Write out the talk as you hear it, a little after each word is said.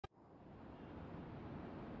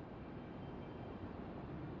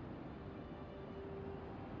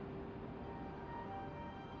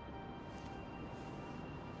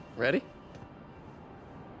Ready?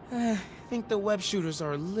 I think the web shooters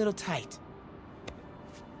are a little tight.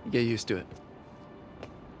 You get used to it.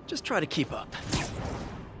 Just try to keep up.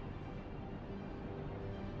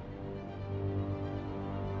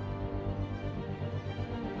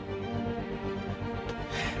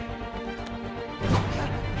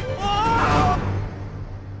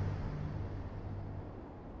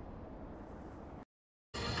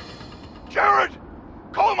 Jared!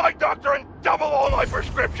 Call my doctor and double all my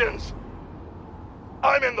prescriptions!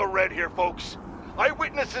 I'm in the red here, folks.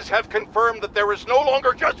 Eyewitnesses have confirmed that there is no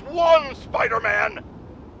longer just one Spider-Man,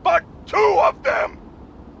 but two of them!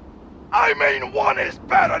 I mean, one is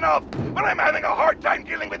bad enough, but I'm having a hard time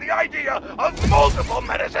dealing with the idea of multiple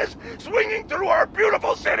menaces swinging through our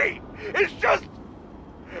beautiful city! It's just...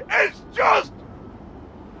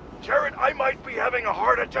 Jared, I might be having a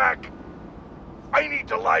heart attack. I need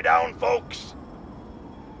to lie down, folks.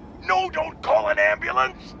 No, don't call an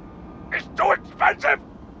ambulance. It's too expensive.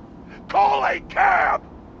 Call a cab.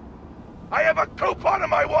 I have a coupon in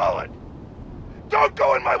my wallet. Don't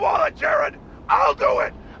go in my wallet, Jared. I'll do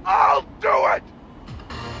it. I'll do it.